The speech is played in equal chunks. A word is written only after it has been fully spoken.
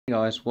Hey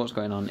guys, what's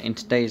going on? In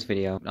today's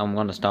video, I'm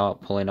going to start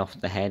pulling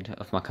off the head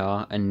of my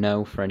car, and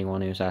no, for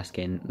anyone who's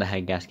asking, the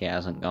head gasket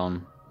hasn't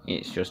gone.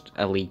 It's just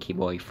a leaky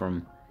boy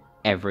from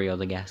every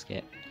other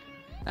gasket.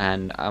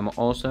 And I'm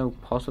also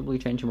possibly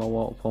changing my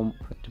water pump,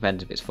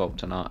 depends if it's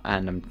fucked or not,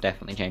 and I'm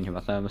definitely changing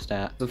my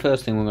thermostat. The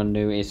first thing we're going to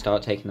do is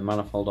start taking the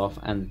manifold off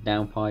and the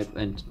downpipe,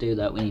 and to do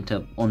that we need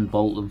to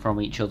unbolt them from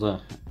each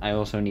other. I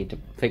also need to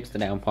fix the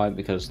downpipe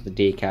because the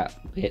decap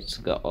bit's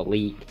got a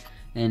leak.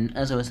 And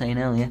as I was saying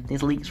earlier,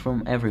 there's leaks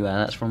from everywhere.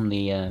 That's from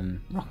the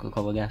rocker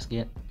cover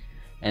gasket.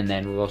 And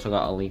then we've also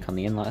got a leak on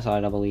the inlet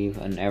side, I believe,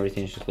 and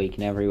everything's just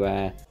leaking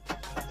everywhere.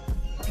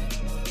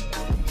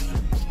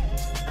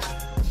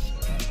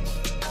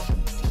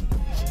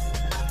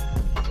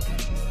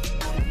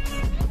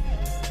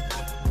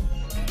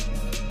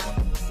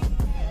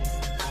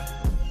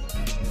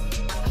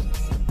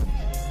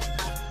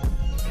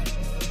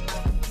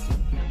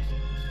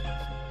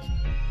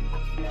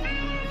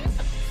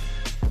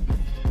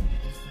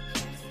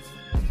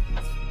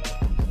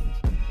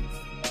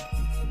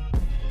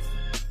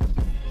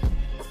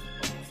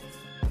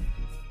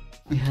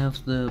 We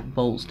have the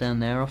bolts down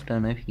there off,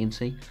 don't know if you can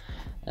see.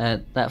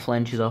 That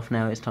flange is off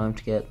now, it's time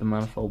to get the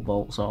manifold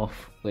bolts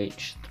off,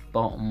 which the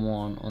bottom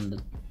one under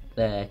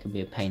there can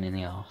be a pain in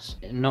the arse.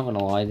 Not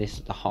gonna lie, this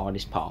is the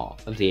hardest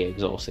part of the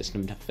exhaust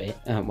system to fit.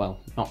 Well,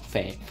 not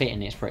fit,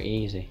 fitting it's pretty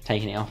easy.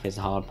 Taking it off is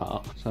the hard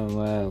part.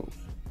 So,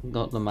 we've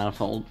got the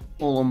manifold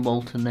all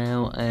unbolted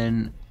now,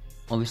 and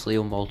obviously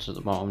unbolted at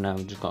the bottom now.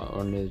 We've just got to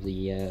remove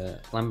the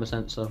lambda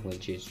sensor,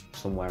 which is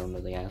somewhere under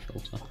the air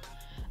filter.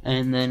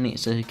 And then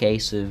it's a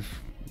case of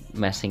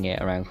messing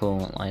it around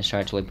coolant lines to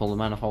actually pull the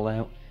manifold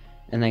out,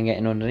 and then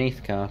getting underneath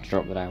the car to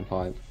drop the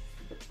downpipe.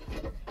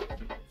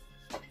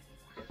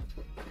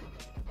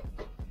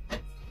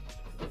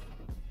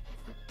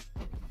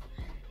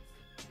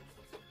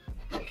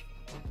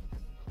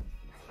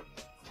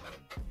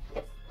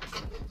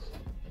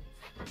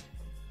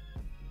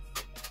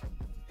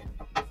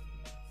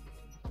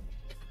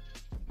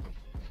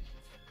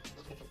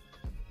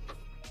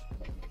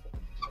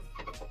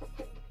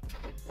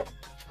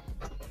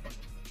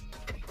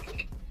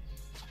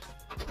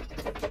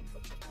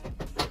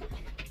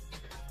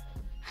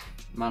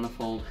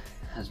 Manifold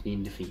has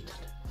been defeated.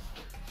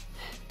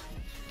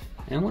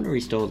 And I want to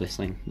restore this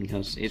thing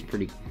because it's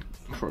pretty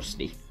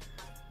crusty.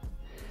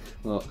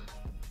 But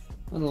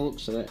by the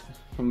looks of it,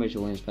 from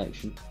visual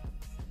inspection,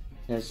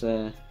 there's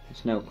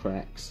no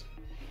cracks,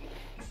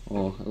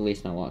 or at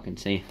least not what I can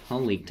see.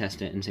 I'll leak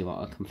test it and see what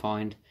I can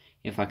find,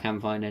 if I can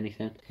find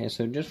anything. Okay,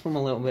 so just from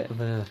a little bit of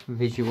a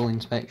visual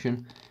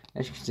inspection,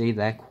 as you can see,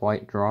 they're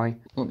quite dry.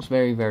 Looks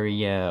very,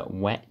 very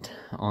wet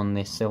on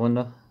this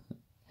cylinder.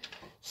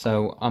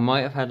 So I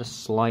might have had a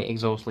slight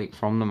exhaust leak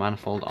from the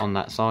manifold on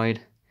that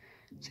side.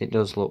 So it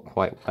does look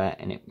quite wet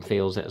and it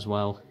feels it as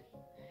well,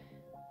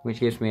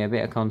 which gives me a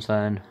bit of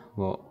concern.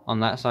 But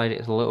on that side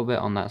it's a little bit,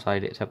 on that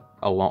side it's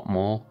a lot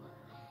more.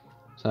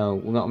 So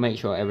we've got to make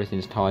sure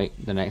everything's tight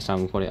the next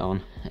time we put it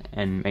on,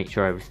 and make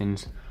sure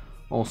everything's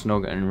all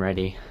snug and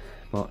ready.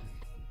 But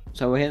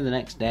so we're here the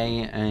next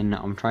day and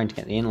I'm trying to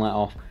get the inlet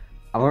off.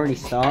 I've already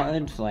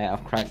started, like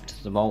I've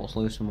cracked the bolts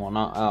loose and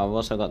whatnot. I've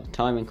also got the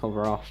timing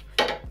cover off.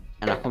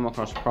 And I come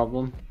across a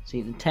problem.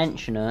 See, the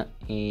tensioner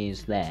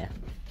is there.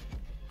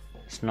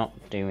 It's not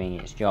doing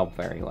its job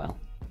very well.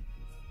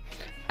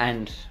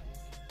 And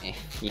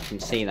if you can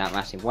see that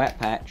massive wet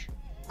patch,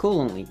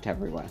 coolant leaked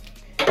everywhere.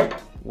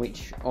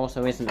 Which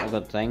also isn't a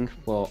good thing,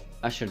 but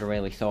I should have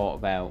really thought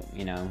about,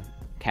 you know,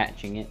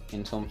 catching it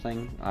in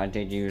something. I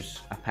did use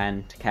a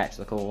pan to catch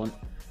the coolant,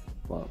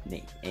 but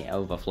it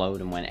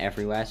overflowed and went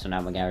everywhere, so now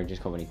my garage is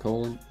covered in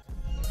coolant.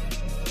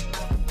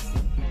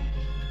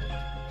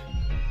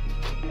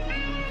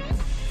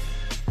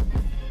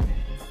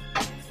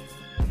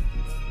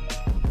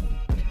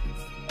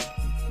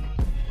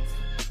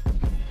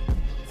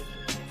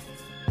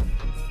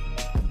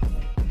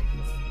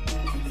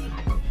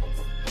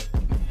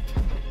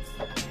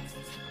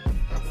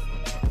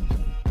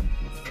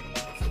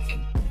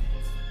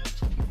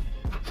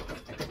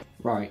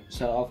 Right,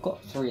 so I've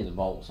got 3 of the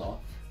bolts off.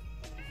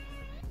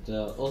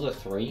 The other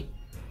 3,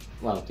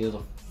 well, the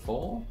other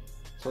 4,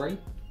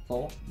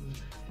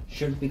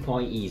 should be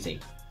quite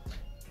easy.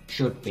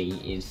 Should be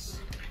is,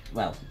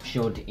 well,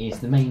 should is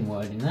the main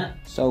word in that.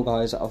 So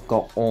guys, I've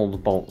got all the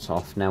bolts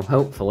off. Now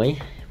hopefully,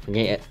 if we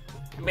get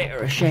a bit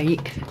of a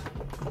shake,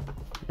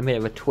 a bit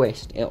of a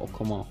twist, it'll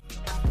come off.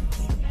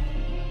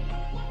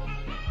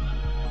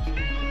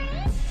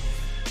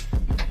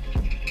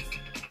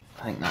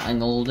 I think that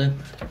angle will do.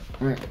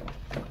 Right.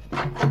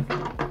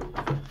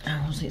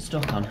 What's it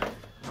stuck on?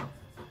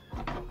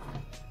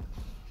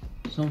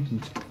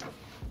 Something's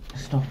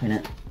stopping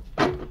it.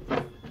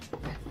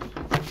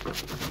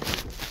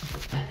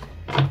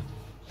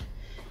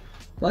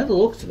 By the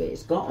looks of it,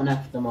 it's got an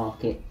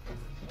aftermarket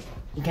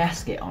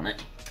gasket on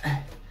it.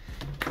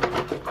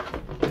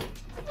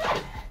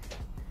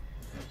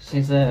 This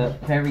is a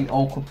very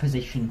awkward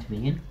position to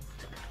be in.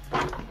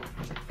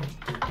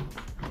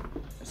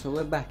 So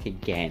we're back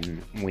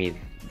again with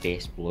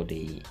this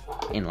bloody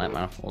inlet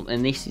manifold,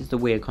 and this is the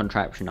weird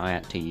contraption I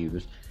had to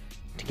use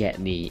to get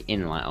the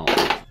inlet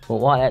off. But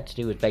what I had to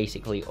do was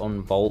basically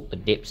unbolt the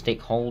dipstick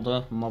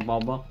holder from my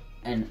bobber,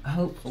 and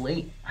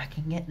hopefully I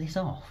can get this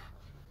off.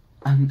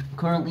 I'm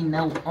currently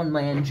knelt on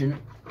my engine.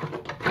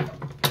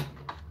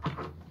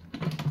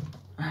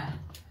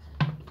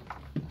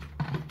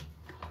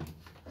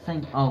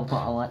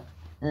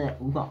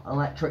 We've got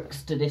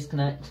electrics to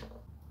disconnect.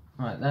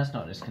 Right, that's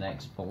not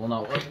disconnected, but we'll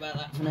not worry about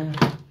that for now.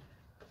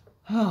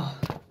 Oh,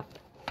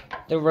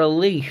 the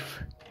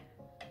relief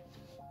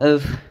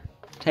of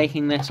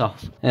taking this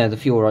off. The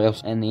fuel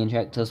rails and the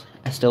injectors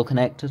are still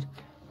connected,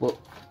 but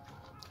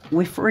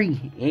we're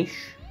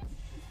free-ish.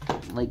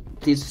 Like,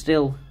 there's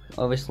still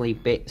obviously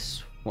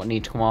bits what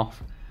need to come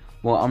off.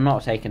 Well, I'm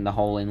not taking the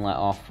whole inlet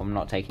off, I'm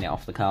not taking it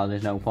off the car,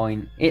 there's no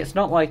point. It's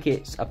not like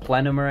it's a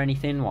plenum or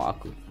anything, what I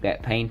could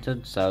get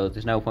painted, so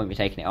there's no point me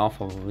taking it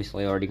off. I've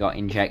obviously already got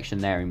injection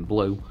there in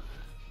blue.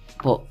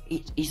 But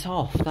it's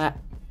off, that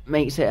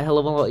makes it a hell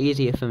of a lot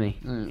easier for me.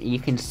 You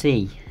can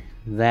see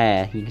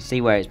there, you can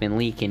see where it's been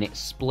leaking, it's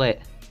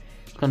split.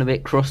 It's gone a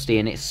bit crusty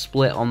and it's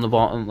split on the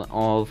bottom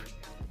of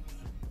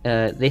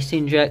this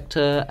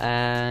injector,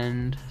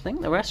 and I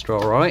think the rest are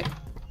alright.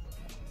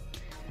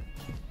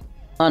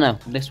 Oh no,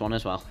 this one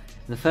as well.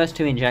 The first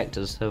two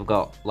injectors have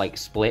got like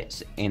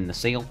splits in the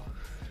seal,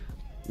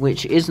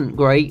 which isn't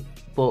great,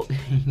 but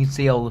you can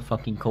see all the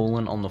fucking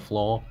coolant on the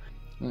floor.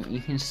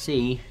 You can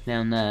see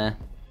down there,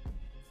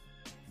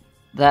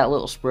 that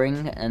little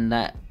spring and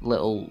that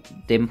little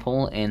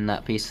dimple in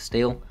that piece of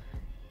steel,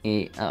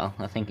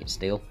 I think it's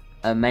steel,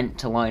 are meant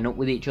to line up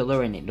with each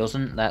other, and it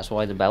doesn't. That's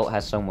why the belt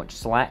has so much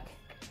slack.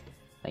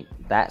 Like,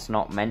 that's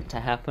not meant to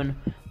happen,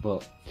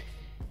 but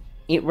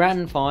it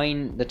ran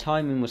fine. The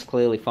timing was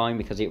clearly fine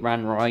because it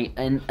ran right,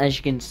 and as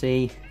you can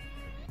see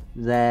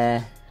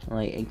there,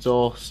 like,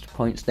 exhaust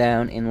points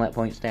down, inlet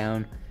points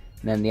down,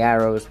 and then the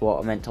arrows what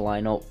are meant to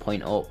line up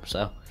point up,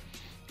 so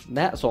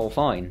that's all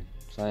fine.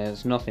 So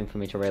there's nothing for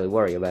me to really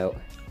worry about.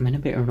 I'm in a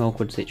bit of an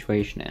awkward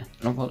situation here.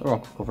 I've got the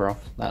rocker cover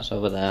off, that's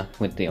over there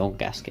with the old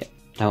gasket.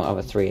 I don't have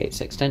a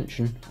 3/8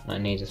 extension, I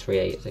need a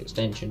 3/8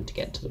 extension to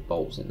get to the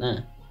bolts in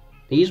there.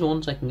 These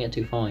ones I can get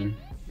to fine,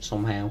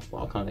 somehow,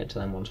 but I can't get to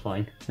them ones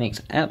fine.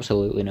 Makes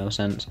absolutely no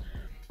sense.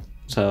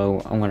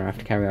 So I'm going to have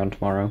to carry on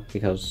tomorrow,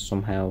 because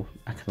somehow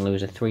I can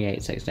lose a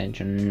 3/8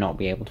 extension and not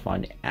be able to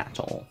find it at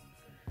all.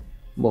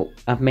 But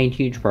I've made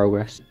huge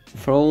progress.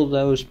 For all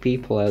those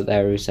people out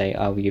there who say,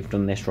 oh, you've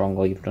done this wrong,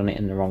 or you've done it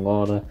in the wrong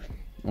order,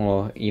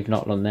 or you've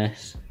not done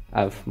this,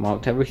 I've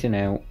marked everything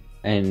out,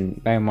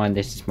 and bear in mind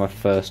this is my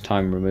first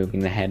time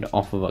removing the head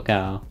off of a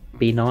car.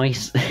 Be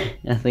nice.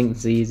 I think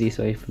it's the easiest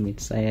way for me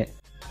to say it.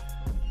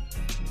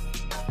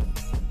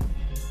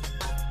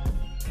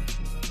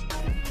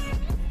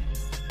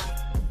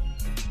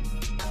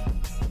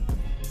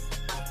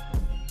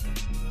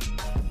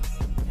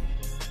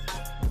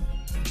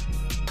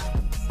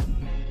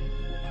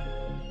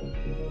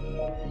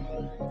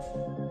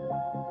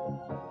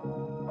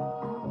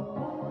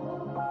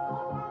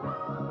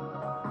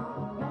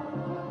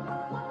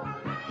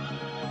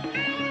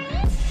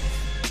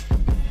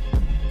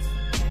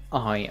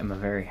 I am a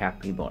very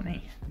happy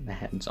bunny. The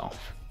head's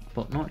off.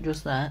 But not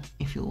just that,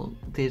 if you look,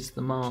 there's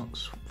the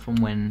marks from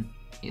when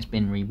it's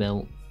been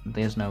rebuilt.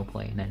 There's no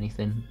play in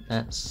anything.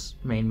 That's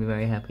made me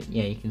very happy.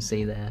 Yeah, you can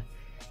see there.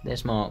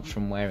 There's marks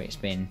from where it's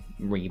been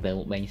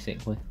rebuilt,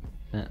 basically.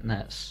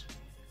 That's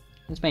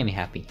made me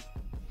happy.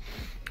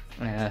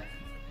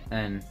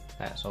 And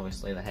that's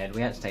obviously the head.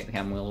 We had to take the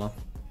cam wheel off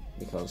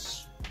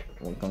because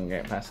we couldn't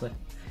get past it.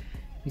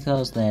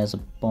 Because there's a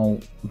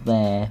bolt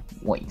there,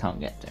 what you can't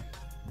get to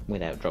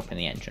without dropping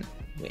the engine,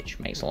 which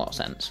makes a lot of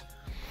sense.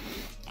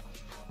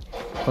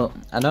 But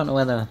I don't know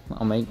whether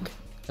I'll make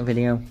a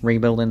video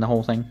rebuilding the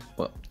whole thing,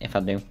 but if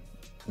I do,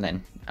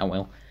 then I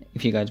will.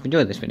 If you guys have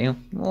enjoyed this video,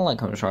 like,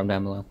 comment, subscribe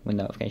down below with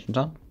notifications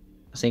on.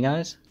 I'll see you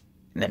guys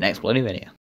in the next bloody video.